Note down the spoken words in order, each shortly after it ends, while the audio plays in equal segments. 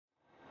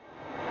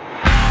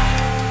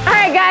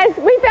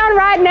one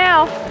right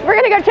now. We're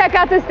gonna go check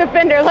out this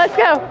Defender. Let's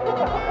go.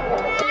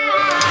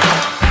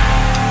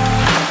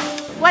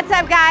 What's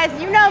up, guys?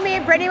 You know me,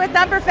 Brittany with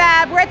Thumper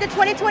Fab. We're at the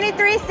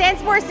 2023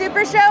 Sandsport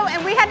Super Show,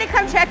 and we had to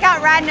come check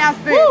out Ride Now's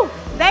booth. Woo!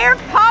 They are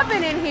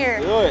popping in here.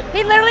 Do it.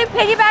 He literally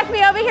piggybacked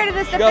me over here to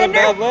this Defender.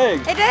 Got a bad leg.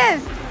 It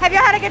is. Have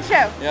y'all had a good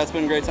show? Yeah, it's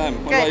been a great time.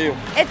 What Good. about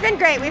you? It's been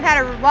great. We've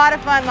had a lot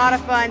of fun.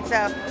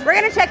 So we're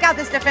gonna check out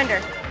this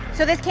Defender.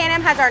 So this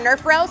Can-Am has our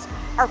Nerf rails,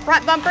 our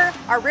front bumper,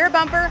 our rear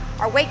bumper,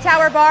 our weight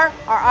tower bar,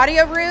 our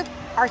audio roof,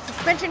 our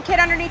suspension kit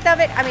underneath of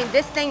it. I mean,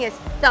 this thing is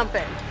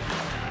thumping.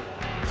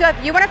 So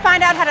if you want to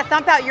find out how to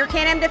thump out your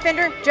Can-Am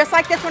Defender, just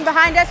like this one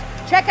behind us,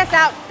 check us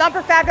out,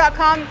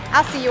 thumperfab.com.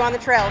 I'll see you on the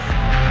trails.